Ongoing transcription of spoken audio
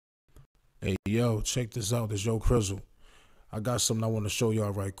Hey, yo, check this out. This Yo Crizzle. I got something I want to show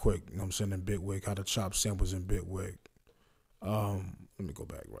y'all right quick. You know what I'm saying? In Bitwig, how to chop samples in Bitwig. Let me go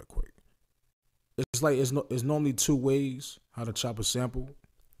back right quick. It's like it's normally two ways how to chop a sample,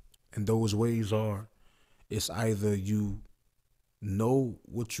 and those ways are it's either you know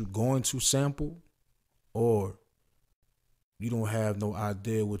what you're going to sample, or you don't have no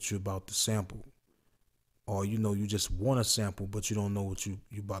idea what you're about to sample, or you just want to sample but you don't know what you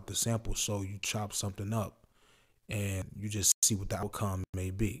about to sample, so you chop something up and you just see what the outcome may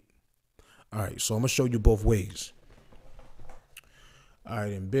be. All right, so I'm gonna show you both ways. All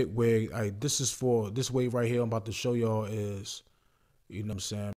right, in Bitwig, all right, this way right here I'm about to show y'all is, you know what I'm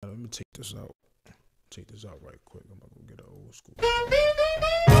saying? Let me take this out. Take this out right quick. I'm gonna go get an old school.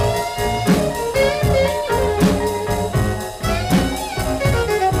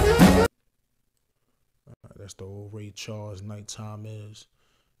 All right, that's the old Ray Charles Nighttime Is.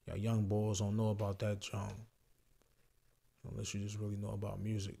 Y'all young boys don't know about that John, unless you just really know about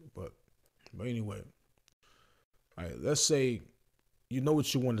music. But anyway, all right, let's say you know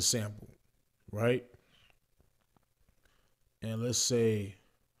what you want to sample, right? And let's say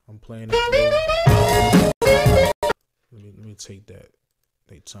I'm playing it. Let me take that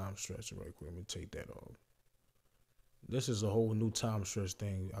time stretch right quick. Let me take that off. This is a whole new time stretch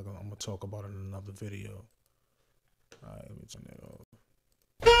thing I'm gonna talk about in another video. All right, let me turn that off.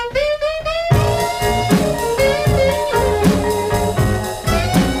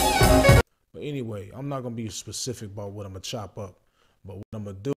 But anyway, I'm not gonna be specific about what I'm gonna chop up, but what I'm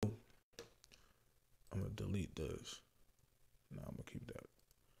gonna do, I'm gonna delete this. No, I'm gonna keep that.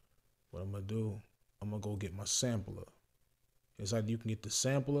 What I'm gonna do, I'm gonna go get my sampler. It's like you can get the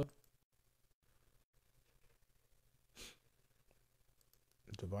sampler,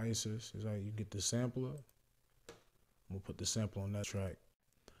 devices. It's like you get the sampler. I'm gonna put the sample on that track,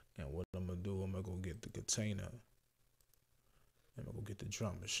 and what I'm gonna do, I'm gonna go get the container, and I'm gonna go get the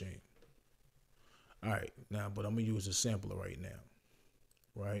drum machine. All right, now, but I'm gonna use the sampler right now,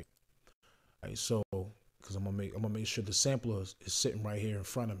 right? All right, so because I'm gonna make sure the sampler is sitting right here in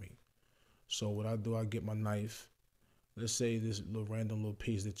front of me. So what I do, I get my knife. Let's say this little random little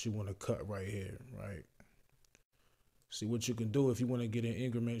piece that you want to cut right here, right? See what you can do if you want to get in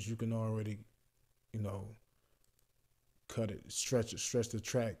increments. You can already, cut it, stretch the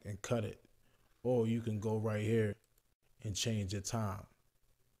track and cut it, or you can go right here and change the time.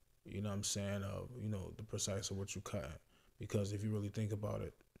 You know what I'm saying? The precise of what you cut. Because if you really think about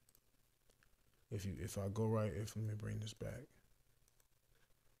it, if I go right, let me bring this back.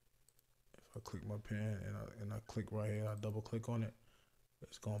 If I click my pen and I click right here, I double click on it,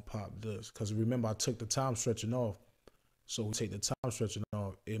 it's gonna pop this. Because remember, I took the time stretching off. So we take the time stretching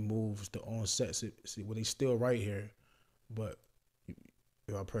off, it moves the onsets. See, well, they still right here, but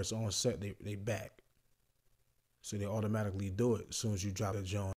if I press onset, they back. So they automatically do it as soon as you drop the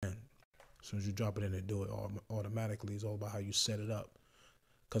joint in. As soon as you drop it in, they do it automatically. It's all about how you set it up.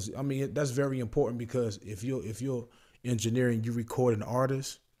 Because I mean, that's very important, because if you're engineering, you record an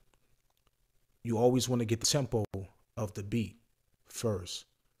artist, you always want to get the tempo of the beat first.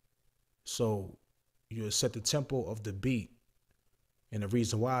 So you set the tempo of the beat, and the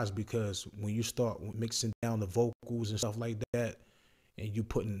reason why is because when you start mixing down the vocals and stuff like that, and you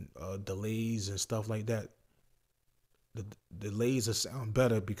putting delays and stuff like that, the delays will sound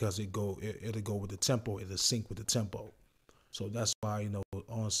better because it'll go with the tempo. It'll sync with the tempo. So that's why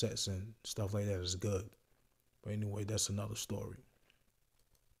onsets and stuff like that is good. But anyway, that's another story.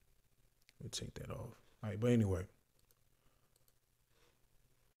 Let me take that off. All right, but anyway.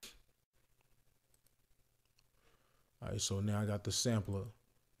 All right, so now I got the sampler,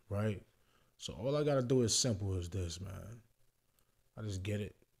 right? So all I gotta do is simple as this, man. I just get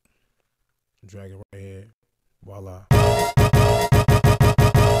it, drag it right here, voila.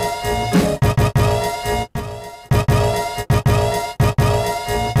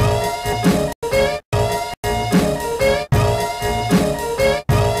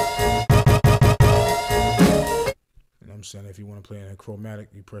 I'm saying, if you want to play in a chromatic,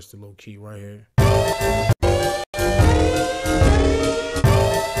 you press the little key right here. You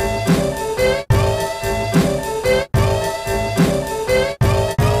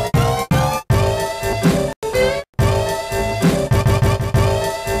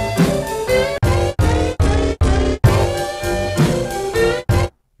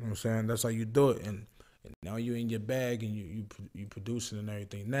know what I'm saying? That's how you do it, and now you're in your bag and you producing and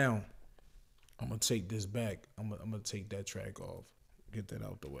everything. Now I'm gonna take this back. I'm gonna take that track off, get that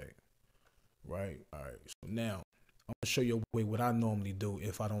out the way, right? All right. So now I'm gonna show you what I normally do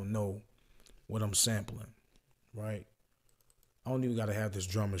if I don't know what I'm sampling, right? I'm don't even gotta have this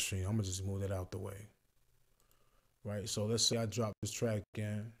drum machine. I'm gonna just move that out the way. Right, so let's say I drop this track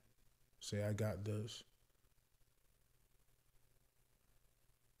in. Say I got this.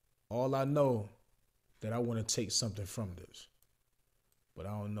 All I know that I want to take something from this, but I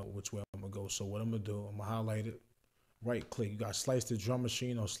don't know which way I'm gonna go. So what I'm gonna do, I'm gonna highlight it, right click. You gotta slice the drum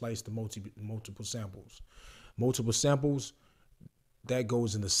machine or slice the multiple samples. Multiple samples, that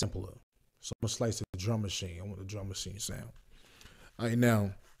goes in the sampler. So I'm gonna slice the drum machine. I want the drum machine sound. All right,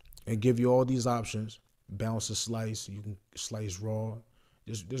 now, and give you all these options. Bounce a slice, you can slice raw.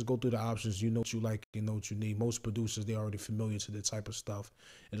 Just go through the options. You know what you like, you know what you need. Most producers, they're already familiar to the type of stuff.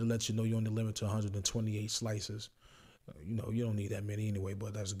 It'll let you know you're only limited to 128 slices. You know, you don't need that many anyway,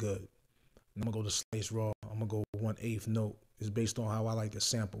 but that's good. I'm gonna go to slice raw. I'm gonna go 1/8 note. It's based on how I like the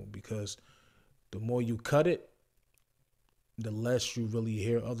sample, because the more you cut it, the less you really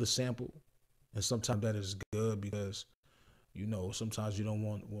hear of the sample. And sometimes that is good, because you know, sometimes you don't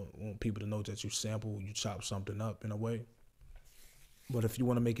want people to know that you sample, you chop something up in a way. But if you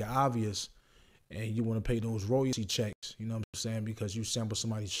want to make it obvious and you want to pay those royalty checks, you know what I'm saying, because you sample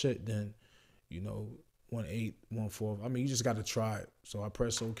somebody's shit, then, you know, 1/8, 1/4. I mean, you just got to try it. So I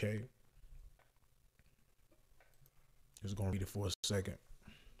press OK. Just going to read it for a second.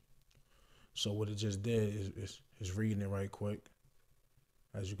 So what it just did is reading it right quick,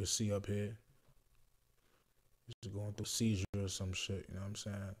 as you can see up here. Just going through seizure or some shit, you know what I'm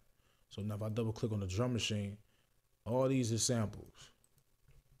saying? So now if I double click on the drum machine, all these are samples.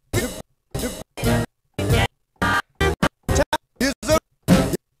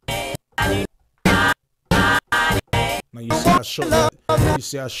 Now you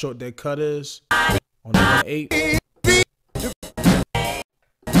see how short that cut is on the 1/8.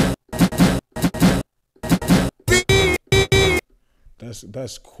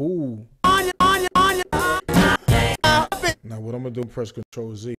 That's cool. Now what I'm gonna do, press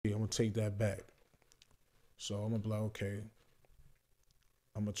Control Z, I'm gonna take that back. So I'm gonna be like, okay,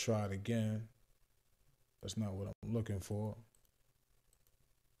 I'm gonna try it again. That's not what I'm looking for.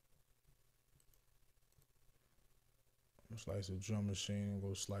 I'm gonna slice the drum machine,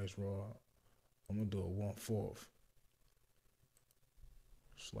 go slice raw. I'm gonna do a 1/4.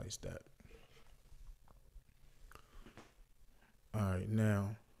 Slice that. All right,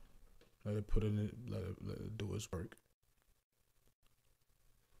 now let it put it in, let it do its work.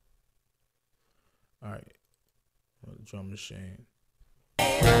 All right, the drum machine.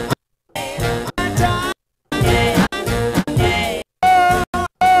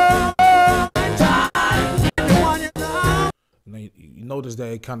 Now you notice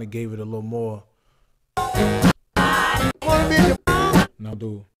that it kind of gave it a little more. Now I'm gonna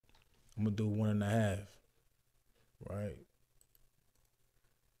do 1.5, right?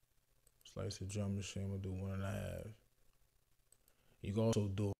 Slice the drum machine, we'll do 1.5. You can also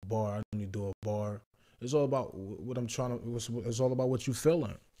do a bar. I only do a bar. It's all about what I'm trying to, it's all about what you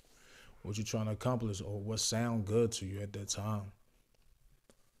feeling, what you're trying to accomplish, or what sound good to you at that time.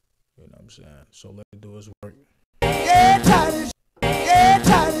 You know what I'm saying? So let it do its work.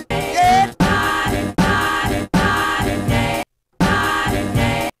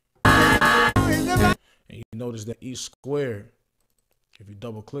 And you notice that each square, if you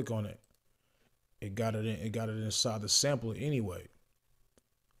double click on it, it got it inside the sampler anyway.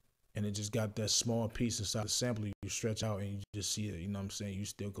 And it just got that small piece inside the sampler. You stretch out and you just see it, you know what I'm saying? You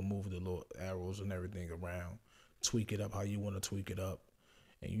still can move the little arrows and everything around, tweak it up how you want to tweak it up.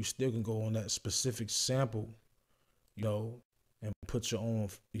 And you still can go on that specific sample, you know, and put your own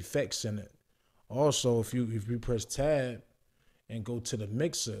effects in it. Also, if you press tab and go to the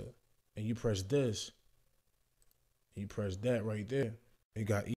mixer and you press this, and you press that right there, it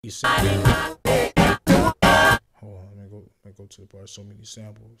got each sample. Hold on, let me go to the part. So many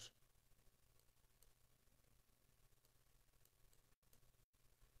samples.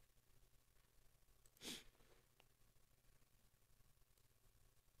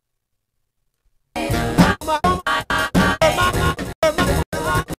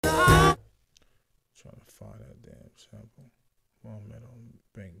 Trying to find that damn sample. 1 minute on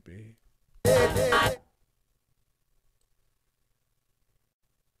Bank B.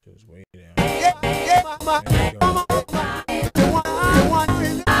 Just way down.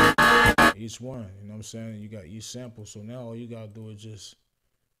 Each one, you know what I'm saying? You got each sample, so now all you gotta do is just,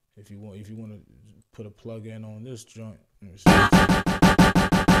 if you want to put a plug in on this joint, let me see.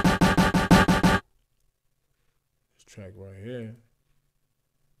 This track right here,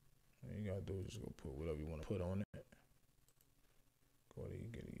 all you gotta do is just go put whatever you want to put on it. Go ahead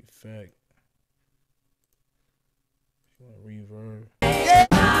and get an effect. If you want reverb.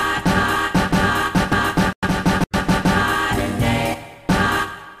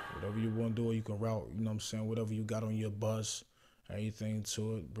 Whatever you want to do, you can route, you know what I'm saying, whatever you got on your bus, everything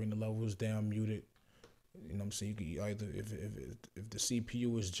to it, bring the levels down, mute it. You know what I'm saying? You can either, if the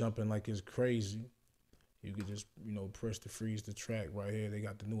CPU is jumping like it's crazy, you could just, you know, press to freeze the track right here. They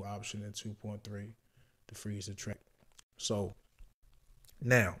got the new option in 2.3 to freeze the track. So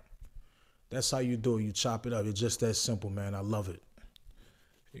now, that's how you do it. You chop it up. It's just that simple, man. I love it.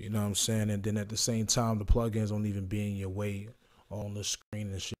 You know what I'm saying? And then at the same time, the plugins don't even be in your way on the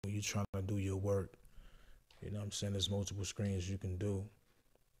screen and shit when you're trying to do your work. You know what I'm saying? There's multiple screens you can do.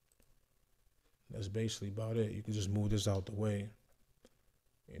 That's basically about it. You can just move this out the way.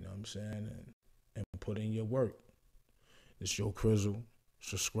 You know what I'm saying? And put in your work. It's your Crizzle.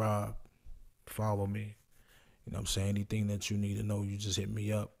 Subscribe. Follow me. You know what I'm saying? Anything that you need to know, you just hit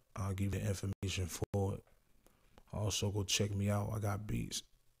me up. I'll give you the information for it. Also, go check me out. I got beats.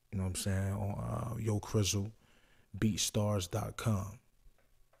 You know what I'm saying? On Yo Crizzle, beatstars.com.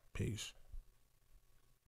 Peace.